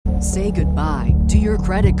Say goodbye to your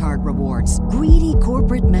credit card rewards. Greedy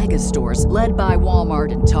corporate mega stores, led by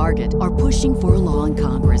Walmart and Target, are pushing for a law in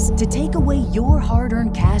Congress to take away your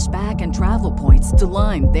hard-earned cash back and travel points to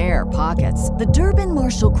line their pockets. The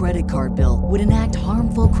Durbin-Marshall credit card bill would enact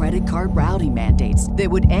harmful credit card routing mandates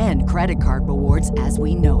that would end credit card rewards as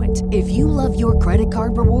we know it. If you love your credit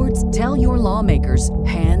card rewards, tell your lawmakers,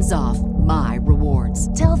 hands off my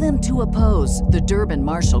rewards. Tell them to oppose the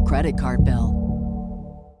Durbin-Marshall credit card bill.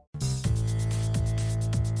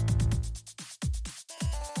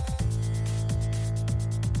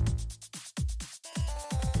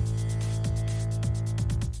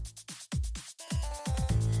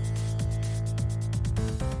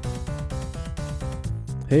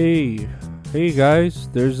 Hey guys,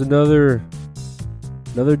 there's another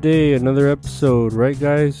day, another episode, right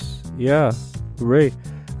guys? Yeah, hooray.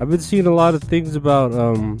 I've been seeing a lot of things about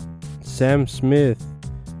Sam Smith,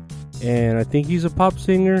 and I think he's a pop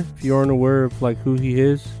singer, if you aren't aware of like who he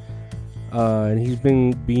is. And he's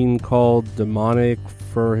been being called demonic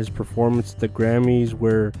for his performance at the Grammys,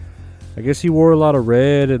 where I guess he wore a lot of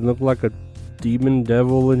red and looked like a demon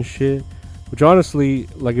devil and shit. Which honestly,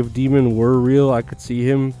 like if demon were real, I could see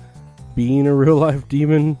him being a real life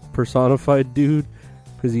demon personified dude,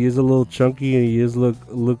 because he is a little chunky and he is look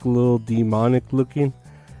a little demonic looking.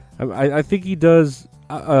 I think he does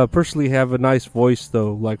personally have a nice voice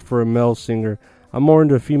though, like for a male singer. I'm more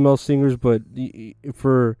into female singers, but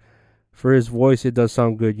for his voice it does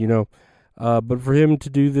sound good, you know. But for him to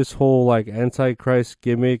do this whole like Antichrist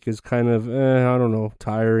gimmick is kind of I don't know,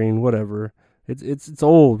 tiring, whatever. It's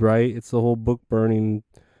old, right? It's the whole book burning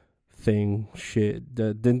thing. Shit.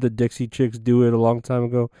 Didn't the Dixie Chicks do it a long time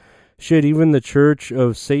ago? Shit, even the Church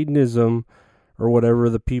of Satanism, or whatever,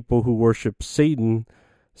 the people who worship Satan,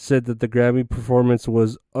 said that the Grammy performance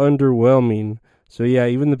was underwhelming. So yeah,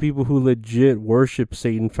 even the people who legit worship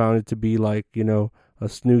Satan found it to be like, you know, a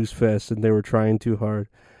snooze fest, and they were trying too hard.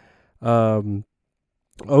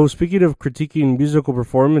 Speaking of critiquing musical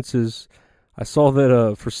performances, I saw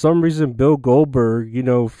that for some reason Bill Goldberg, you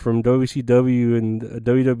know, from WCW and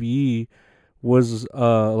WWE, was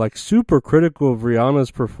like super critical of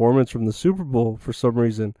Rihanna's performance from the Super Bowl for some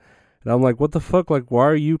reason. And I'm like, what the fuck? Like, why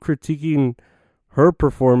are you critiquing her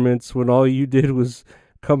performance when all you did was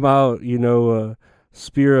come out, you know,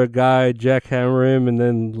 spear a guy, jackhammer him, and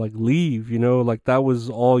then like leave, you know? Like that was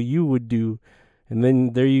all you would do. And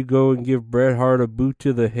then there you go and give Bret Hart a boot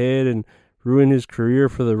to the head and ruin his career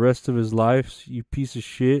for the rest of his life, you piece of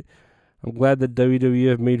shit. I'm glad that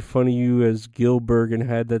WWF made fun of you as Gilbert and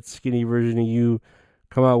had that skinny version of you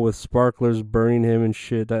come out with sparklers burning him and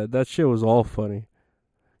shit. That shit was all funny.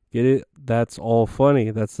 Get it? That's all funny.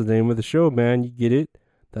 That's the name of the show, man. You get it?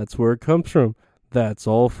 That's where it comes from. That's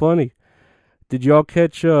all funny. Did y'all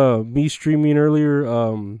catch me streaming earlier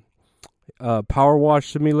Power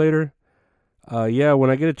Wash Simulator? Yeah, when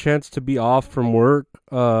I get a chance to be off from work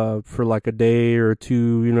for like a day or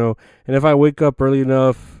two, you know, and if I wake up early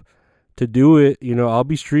enough to do it, you know, I'll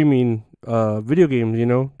be streaming video games, you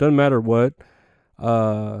know, doesn't matter what.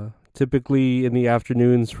 Typically in the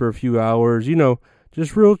afternoons for a few hours, you know,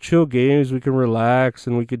 just real chill games. We can relax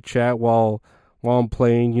and we could chat while I'm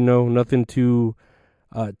playing, you know, nothing too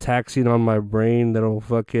taxing on my brain that'll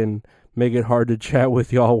fucking make it hard to chat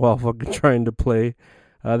with y'all while fucking trying to play.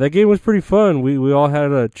 That game was pretty fun. We all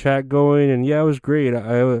had a chat going, and yeah, it was great.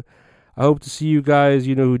 I hope to see you guys,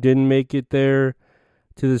 you know, who didn't make it there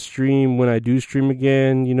to the stream when I do stream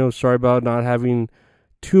again. You know, sorry about not having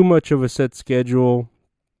too much of a set schedule,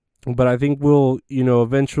 but I think we'll, you know,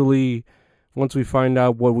 eventually, once we find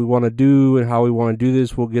out what we want to do and how we want to do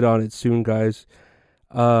this, we'll get on it soon, guys.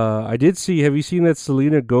 I did see, have you seen that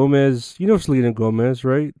Selena Gomez, you know Selena Gomez,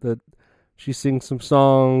 right? That she sings some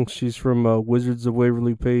songs. She's from Wizards of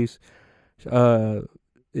Waverly Place.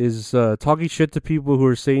 Is talking shit to people who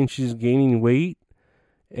are saying she's gaining weight,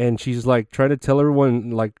 and she's like trying to tell everyone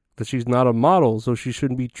like that she's not a model, so she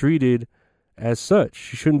shouldn't be treated as such.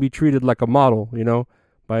 She shouldn't be treated like a model, you know,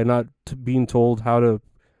 by not being told how to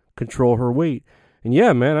control her weight. And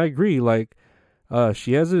yeah, man, I agree. Like,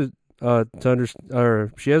 she has to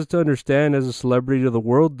understand as a celebrity to the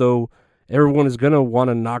world, though. Everyone is going to want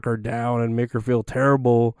to knock her down and make her feel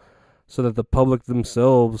terrible so that the public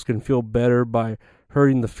themselves can feel better by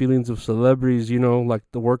hurting the feelings of celebrities, you know, like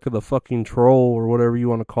the work of the fucking troll or whatever you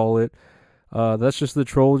want to call it. That's just the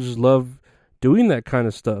trolls just love doing that kind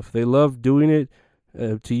of stuff. They love doing it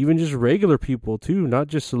to even just regular people too, not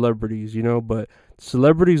just celebrities, you know, but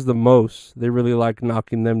celebrities the most. They really like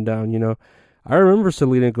knocking them down, you know. I remember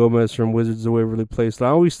Selena Gomez from Wizards of Waverly Place. I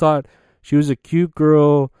always thought she was a cute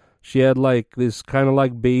girl, She had like this kind of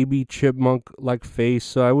like baby chipmunk like face,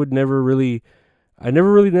 so I never really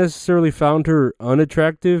necessarily found her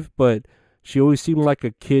unattractive, but she always seemed like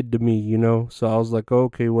a kid to me, you know? So I was like, oh,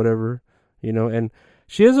 okay, whatever, you know? And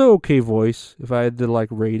she has an okay voice. If I had to like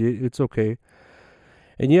rate it, it's okay.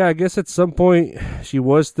 And yeah, I guess at some point she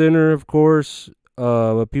was thinner, of course.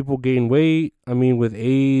 But people gain weight. I mean, with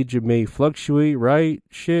age, it may fluctuate, right?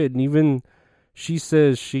 Shit, and even she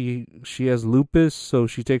says she has lupus, so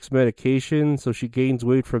she takes medication, so she gains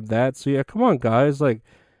weight from that. So yeah, come on, guys, like,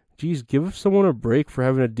 geez, give someone a break for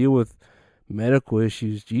having to deal with medical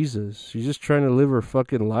issues. Jesus, she's just trying to live her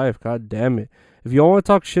fucking life. God damn it. If y'all want to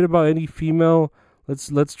talk shit about any female,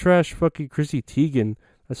 let's trash fucking Chrissy Teigen.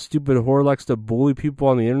 That stupid whore likes to bully people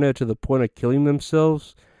on the internet to the point of killing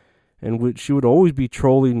themselves. And she would always be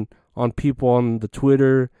trolling on people on the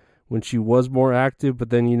Twitter when she was more active. But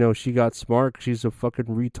then, you know, she got smart 'cause she's a fucking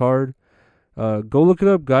retard. Go look it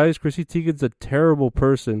up, guys. Chrissy Teigen's a terrible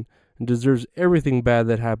person and deserves everything bad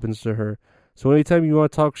that happens to her. So anytime you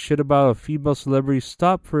want to talk shit about a female celebrity,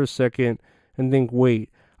 stop for a second and think, wait,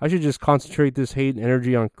 I should just concentrate this hate and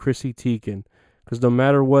energy on Chrissy Teigen. Because no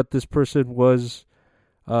matter what this person was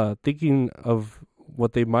thinking of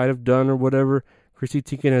what they might have done or whatever, Chrissy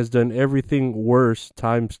Teigen has done everything worse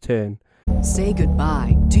times 10. Say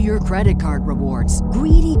goodbye to your credit card rewards.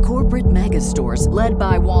 Greedy corporate mega stores, led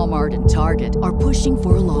by Walmart and Target, are pushing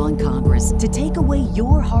for a law in Congress to take away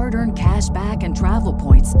your hard-earned cash back and travel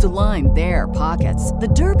points to line their pockets. The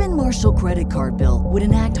Durbin-Marshall credit card bill would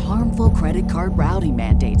enact harmful credit card routing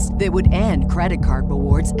mandates that would end credit card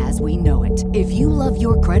rewards as we know it. If you love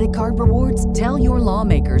your credit card rewards, tell your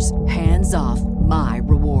lawmakers, hands off my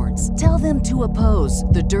rewards. Tell them to oppose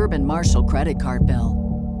the Durbin-Marshall credit card bill.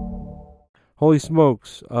 Holy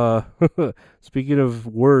smokes. Speaking of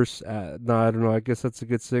worse, I don't know. I guess that's a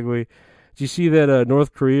good segue. Do you see that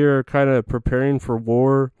North Korea are kind of preparing for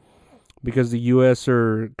war because the U.S.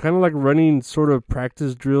 are kind of like running sort of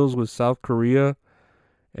practice drills with South Korea?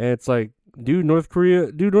 And it's like, North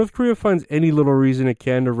Korea finds any little reason it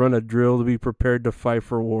can to run a drill to be prepared to fight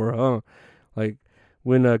for war, huh? Like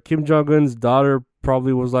when Kim Jong-un's daughter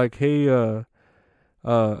probably was like, hey,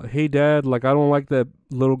 dad, like, I don't like that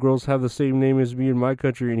little girls have the same name as me in my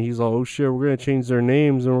country. And he's like, oh shit, we're going to change their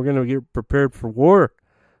names and we're going to get prepared for war.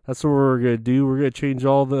 That's what we're going to do. We're going to change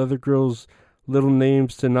all the other girls' little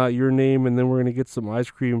names to not your name. And then we're going to get some ice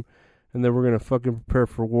cream. And then we're going to fucking prepare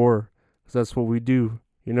for war. Because that's what we do,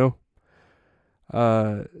 you know?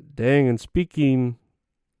 Dang, and speaking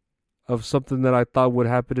of something that I thought would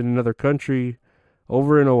happen in another country,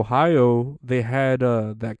 over in Ohio, they had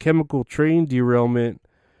that chemical train derailment,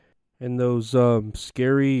 and those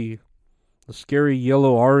scary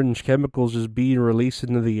yellow-orange chemicals just being released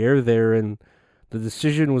into the air there, and the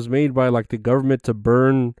decision was made by like the government to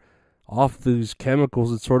burn off these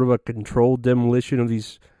chemicals. It's sort of a controlled demolition of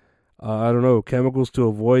these, chemicals to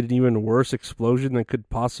avoid an even worse explosion that could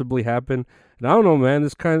possibly happen. And I don't know, man,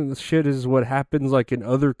 this kind of shit is what happens like in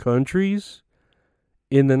other countries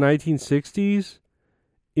in the 1960s.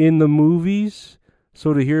 In the movies.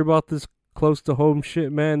 So to hear about this close to home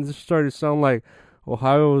shit, man, this started to sound like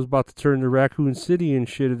Ohio was about to turn to Raccoon City and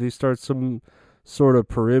shit if they start some sort of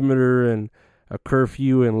perimeter and a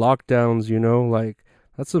curfew and lockdowns, you know, like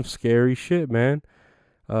that's some scary shit, man.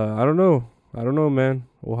 I don't know, man.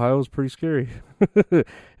 Ohio's pretty scary. And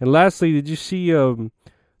lastly, did you see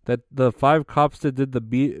that the 5 cops that did the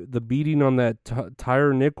beating on that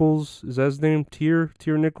Tyre Nichols, is that his name? Tyre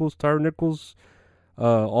Nichols,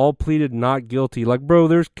 all pleaded not guilty. Like, bro,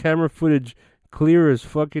 there's camera footage clear as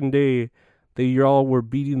fucking day that y'all were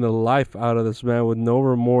beating the life out of this man with no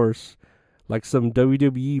remorse, like some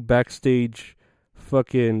WWE backstage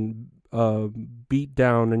fucking beat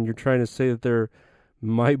down, and you're trying to say that there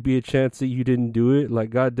might be a chance that you didn't do it. Like,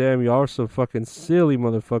 goddamn, y'all are some fucking silly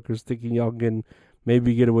motherfuckers thinking y'all can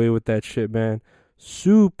maybe get away with that shit, man.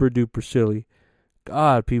 Super duper silly.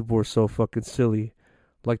 God, people were so fucking silly.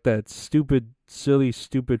 Like that stupid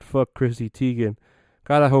fuck Chrissy Teigen.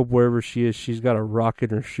 God, I hope wherever she is, she's got a rock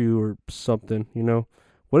in her shoe or something, you know?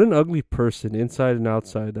 What an ugly person, inside and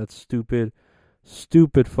outside. That stupid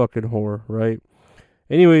fucking whore, right?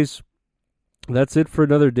 Anyways, that's it for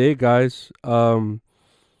another day, guys. I'm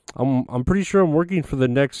pretty sure I'm working for the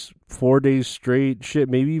next 4 days straight. Shit,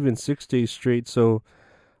 maybe even 6 days straight. So,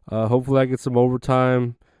 hopefully I get some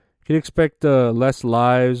overtime. Can expect less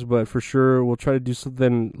lives, but for sure we'll try to do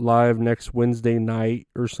something live next Wednesday night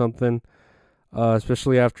or something.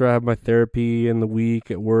 Especially after I have my therapy in the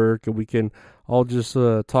week at work, and we can all just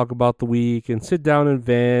talk about the week and sit down and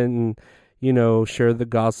vent and, you know, share the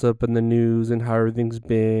gossip and the news and how everything's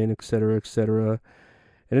been, etc., etc.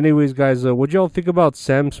 And anyways, guys, what y'all think about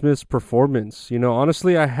Sam Smith's performance?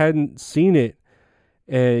 Honestly, I hadn't seen it.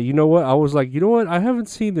 And you know what? I was like, you know what? I haven't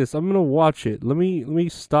seen this. I'm gonna watch it. Let me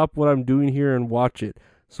stop what I'm doing here and watch it.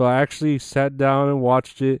 So I actually sat down and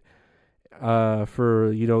watched it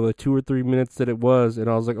for the 2 or 3 minutes that it was, and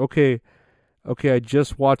I was like, okay, I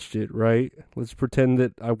just watched it, right? Let's pretend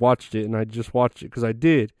that I watched it and I just watched it because I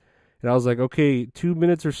did. And I was like, okay, 2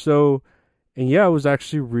 minutes or so, and yeah, it was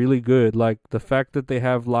actually really good. Like the fact that they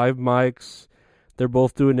have live mics, they're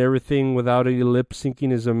both doing everything without any lip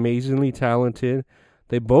syncing is amazingly talented.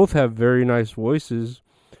 They both have very nice voices,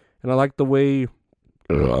 and I like the way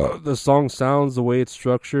the song sounds, the way it's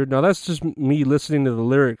structured. Now that's just me listening to the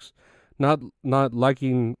lyrics, not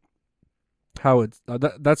liking how it's.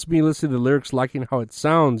 That's me listening to the lyrics, liking how it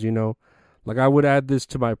sounds. Like I would add this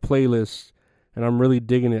to my playlist, and I'm really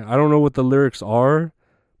digging it. I don't know what the lyrics are,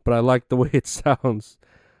 but I like the way it sounds.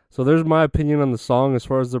 So there's my opinion on the song as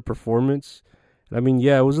far as the performance. I mean,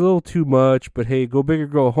 yeah, it was a little too much, but hey, go big or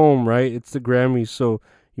go home, right? It's the Grammys, so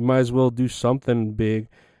you might as well do something big.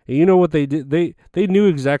 And you know what they did? They knew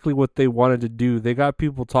exactly what they wanted to do. They got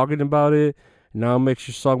people talking about it, and now it makes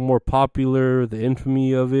your song more popular, the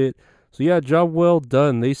infamy of it. So yeah, job well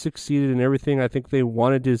done. They succeeded in everything I think they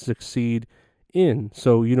wanted to succeed in.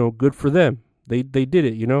 So, good for them. They did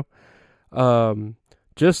it,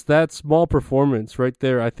 Just that small performance right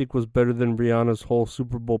there, I think, was better than Rihanna's whole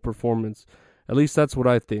Super Bowl performance. At least that's what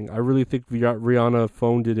I think. I really think Rihanna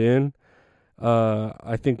phoned it in.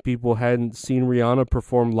 I think people hadn't seen Rihanna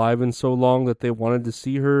perform live in so long that they wanted to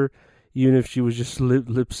see her, even if she was just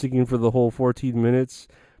lip syncing for the whole 14 minutes.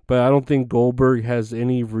 But I don't think Goldberg has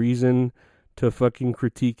any reason to fucking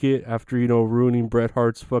critique it after, ruining Bret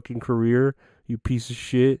Hart's fucking career. You piece of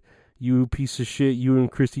shit. You piece of shit. You and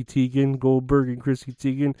Chrissy Teigen, Goldberg and Chrissy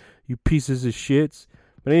Teigen, you pieces of shits.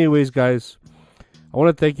 But anyways, guys, I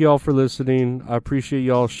want to thank you all for listening. I appreciate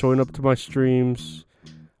y'all showing up to my streams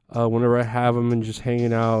whenever I have them and just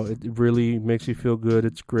hanging out. It really makes me feel good.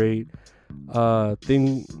 It's great.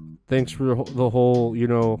 Thanks for the whole,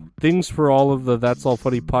 things for all of the That's All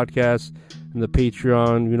Funny podcast and the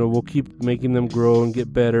Patreon. We'll keep making them grow and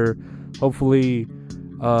get better. Hopefully,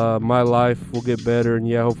 my life will get better. And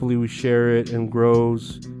yeah, hopefully we share it and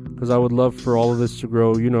grows. Because I would love for all of this to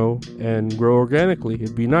grow, and grow organically.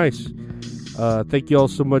 It'd be nice. Thank you all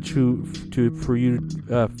so much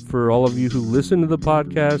for all of you who listen to the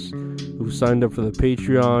podcast, who signed up for the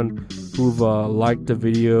Patreon, who've liked the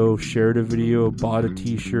video, shared a video, bought a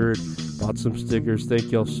t-shirt, bought some stickers.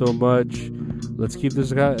 Thank you all so much. Let's keep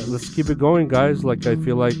it going, guys. Like, I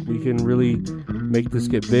feel like we can really make this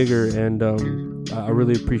get bigger, and I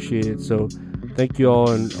really appreciate it. So thank you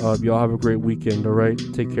all, and y'all have a great weekend. All right,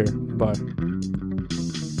 take care. Bye.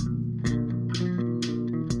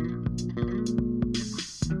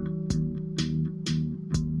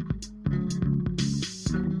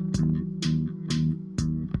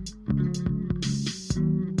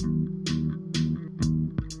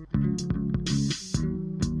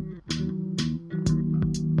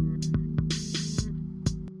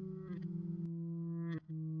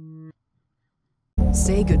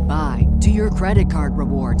 Say goodbye to your credit card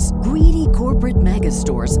rewards. Greedy corporate mega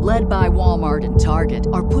stores, led by Walmart and Target,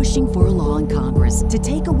 are pushing for a law in Congress to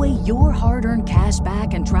take away your hard-earned cash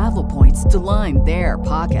back and travel points to line their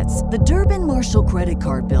pockets. The Durbin-Marshall credit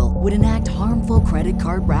card bill would enact harmful credit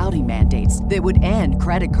card routing mandates that would end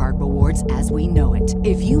credit card rewards as we know it.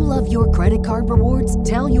 If you love your credit card rewards,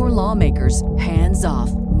 tell your lawmakers, hands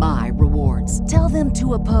off my rewards. Tell them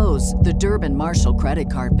to oppose the Durbin-Marshall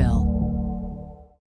credit card bill.